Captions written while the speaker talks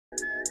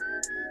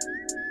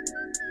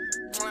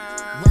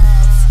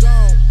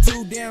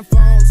2 damn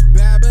phones.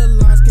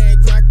 Babylons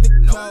can't crack the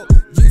code.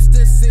 Used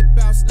to sip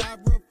out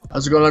styrofoam.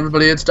 How's it going,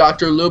 everybody? It's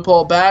Dr.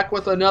 Loophole back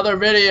with another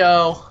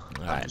video.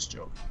 Alright. Just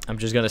joking. I'm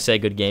just gonna say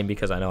good game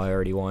because I know I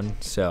already won,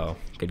 so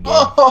good game.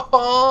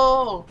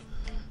 Oh!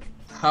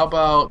 How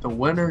about the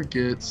winner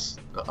gets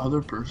the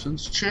other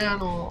person's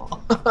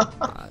channel?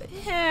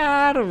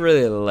 Yeah, I don't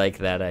really like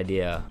that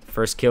idea.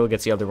 First kill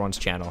gets the other one's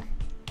channel.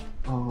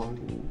 Oh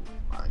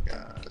my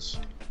gosh.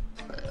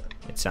 Bad.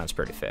 It sounds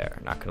pretty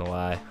fair, not gonna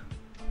lie.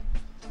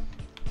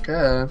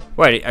 Okay.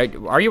 Wait,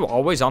 are you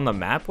always on the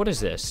map? What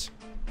is this?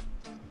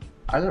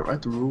 I didn't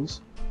write the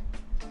rules.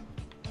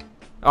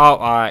 Oh,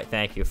 alright,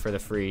 thank you for the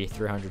free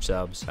 300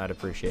 subs. I'd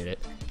appreciate it.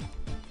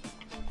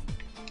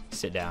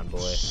 Sit down,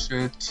 boy.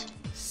 Shit.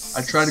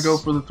 I tried to go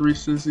for the 3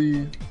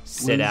 sissy.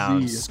 Sit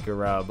down,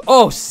 scrub.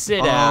 Oh,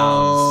 sit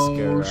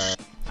down, scrub.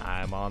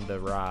 I'm on the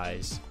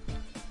rise.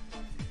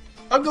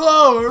 A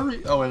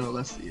glory. Oh, wait, no,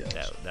 that's the edge.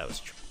 That was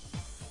true.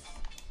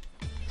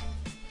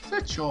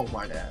 Sit your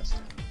white ass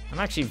down. I'm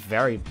actually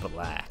very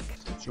black.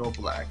 Sit your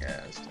black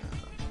ass down.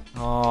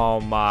 Oh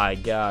my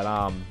god,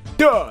 I'm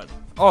done.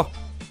 Oh.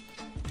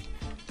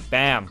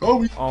 Bam.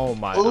 Kobe. Oh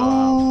my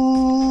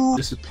god.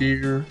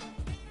 Disappear.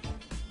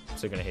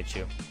 So gonna hit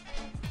you.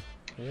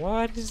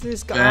 What is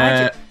this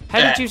guy?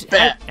 How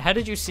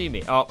did you see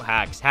me? Oh,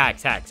 hacks.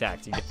 Hacks!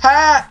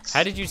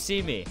 How did you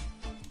see me?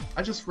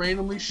 I just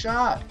randomly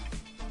shot.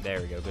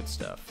 There we go. Good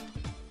stuff.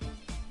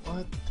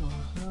 What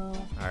the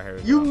hell? Alright, here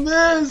we you go.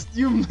 missed!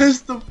 You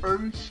missed the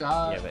first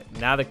shot. Yeah, but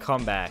now the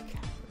comeback.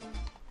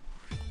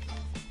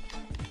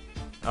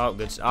 Oh,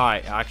 good.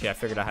 Alright, actually, I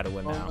figured out how to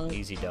win now.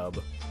 Easy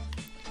dub.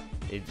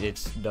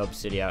 It's dub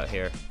city out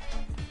here.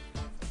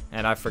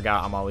 And I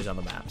forgot I'm always on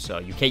the map, so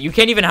you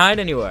can't even hide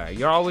anywhere.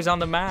 You're always on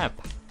the map.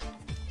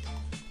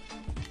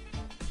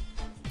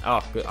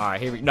 Oh, good. All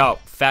right, here we no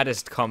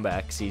fattest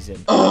comeback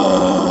season.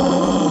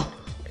 Right,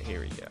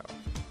 here we go.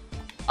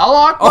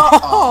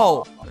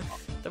 Oh,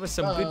 that was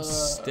some good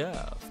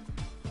stuff.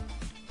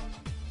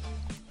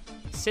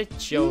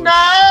 Sit your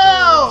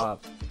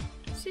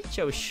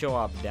show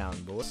up down,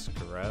 boy.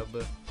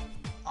 Scrub.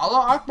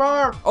 Allah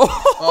Akbar!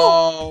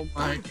 Oh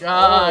my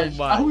gosh!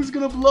 I was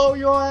gonna blow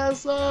your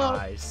ass up.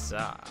 I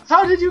saw.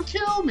 How did you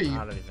kill me?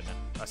 I don't even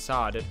know. I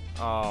saw it.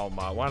 Oh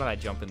my! Why did I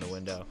jump in the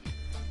window?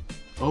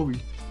 Obi.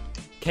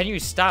 Can you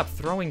stop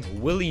throwing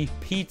Willy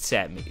Pete's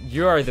at me?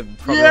 You are the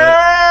probably.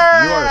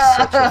 Yeah! You are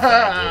such a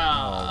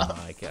faggot. Oh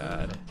my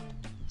god.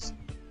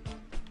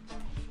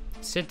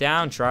 Sit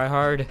down, try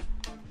hard.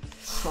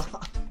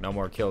 No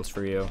more kills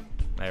for you.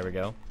 There we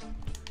go.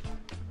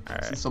 All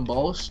right. See some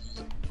bullshit.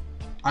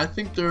 I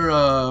think they're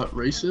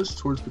racist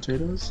towards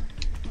potatoes.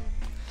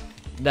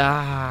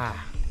 Nah.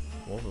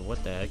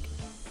 What the heck?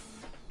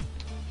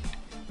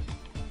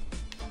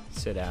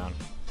 Sit down.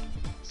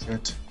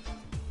 Sit.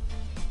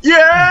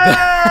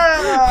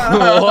 Yeah!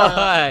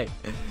 What?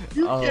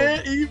 You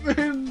can't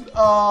even.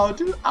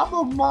 Dude, I'm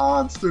a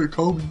monster,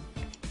 Kobe.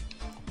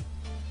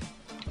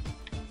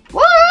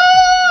 Woo!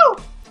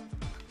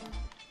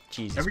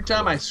 Jesus. Every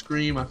time I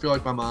scream, I feel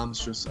like my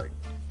mom's just like,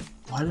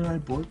 "Why did I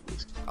board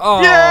this?"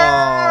 Oh.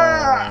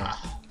 Yeah!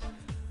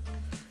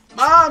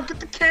 Mom, get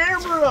the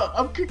camera!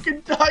 I'm kicking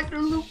Dr.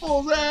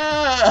 Loophole's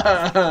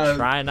ass!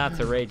 Try not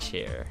to rage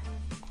here.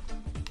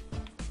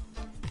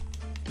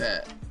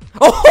 Bet.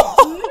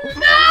 Oh!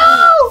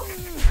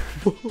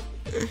 No!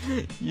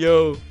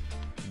 Yo,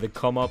 the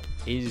come up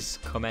is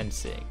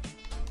commencing.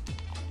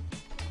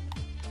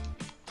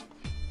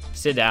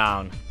 Sit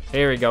down.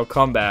 Here we go,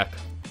 come back.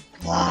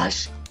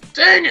 Gosh,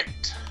 dang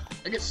it!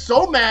 I get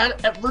so mad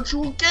at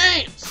virtual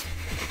games!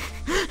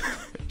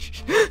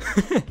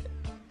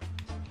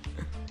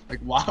 Like,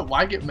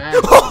 why get mad?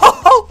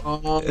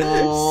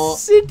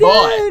 Sit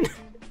down!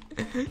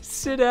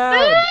 Sit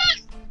down!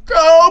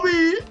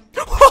 Kobe!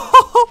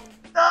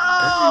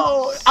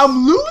 No!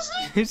 I'm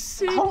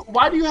losing?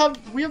 Why do you have...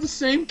 We have the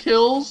same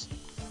kills,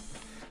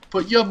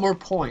 but you have more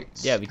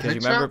points. Yeah, because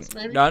you remember...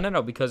 Maybe?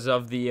 No, because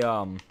of the,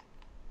 dead.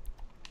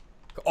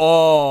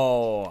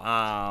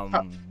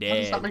 How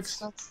does that make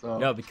sense, though?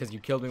 No, because you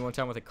killed me one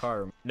time with a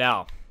car.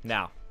 Now.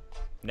 Oh,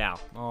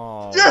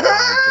 yeah!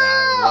 my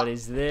God. What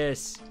is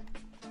this?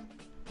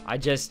 I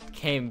just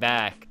came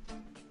back.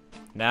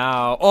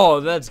 Now. Oh,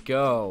 let's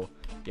go.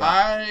 Yeah.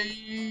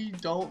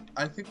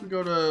 I think we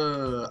go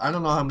to... I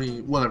don't know how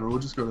many... Whatever, we'll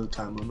just go to the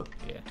time limit.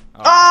 Yeah.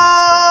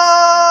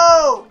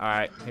 Oh!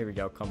 Alright, here we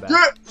go. Come back.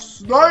 Get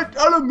sniped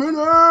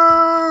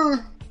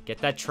eliminator! Get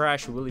that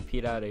trash Willy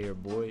Pete out of here,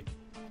 boy.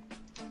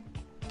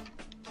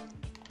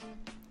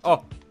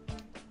 Oh,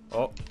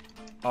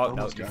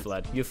 no, you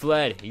fled. You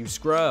fled. You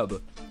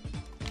scrub.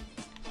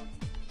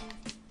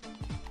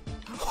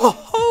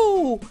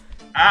 Oh!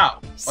 Ow!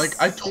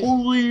 Like, I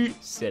totally...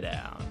 Sit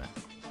down.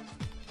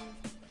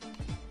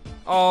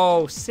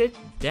 Oh, sit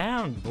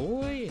down,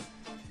 boy.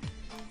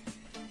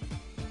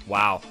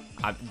 Wow.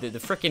 The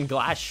freaking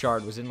glass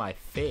shard was in my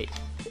face.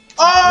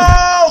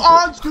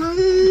 Oh, on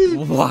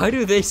screen! Why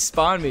do they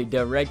spawn me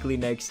directly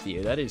next to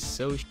you? That is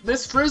so...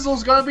 Miss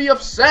Frizzle's gonna be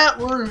upset.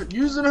 We're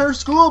using her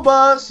school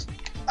bus.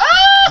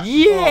 Ah!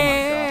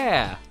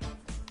 Yeah!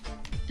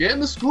 Get in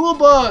the school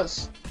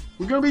bus.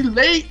 We're gonna be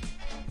late.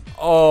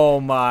 Oh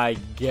my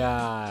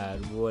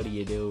God! What are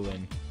you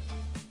doing?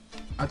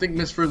 I think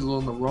Miss Frizzle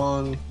in the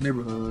wrong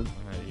neighborhood.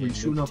 Right, We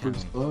shooting up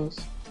his bus.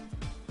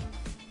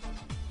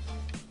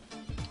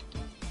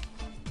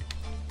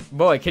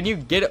 Boy, can you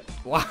get it?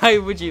 Why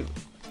would you?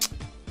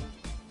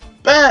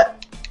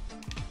 Bet.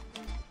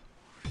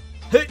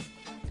 Hey!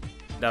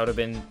 That would have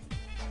been.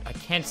 I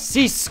can't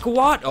see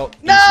squat. Oh,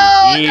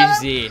 No!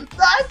 easy. 9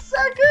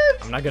 seconds.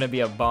 I'm not gonna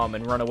be a bum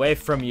and run away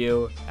from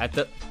you at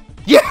the.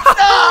 Yeah!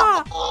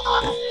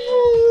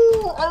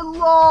 Oh, I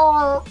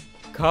lost.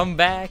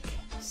 Comeback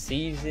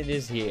season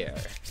is here.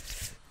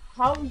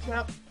 How is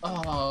that?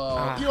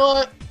 Oh, you know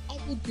what?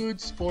 I'm a good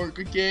sport.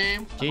 Good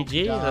game.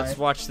 GG. Let's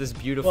watch this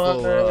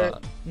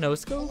beautiful no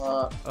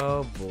scope.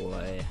 Oh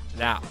boy.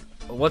 Now,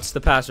 what's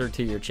the password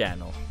to your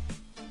channel?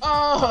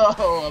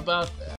 Oh, about that.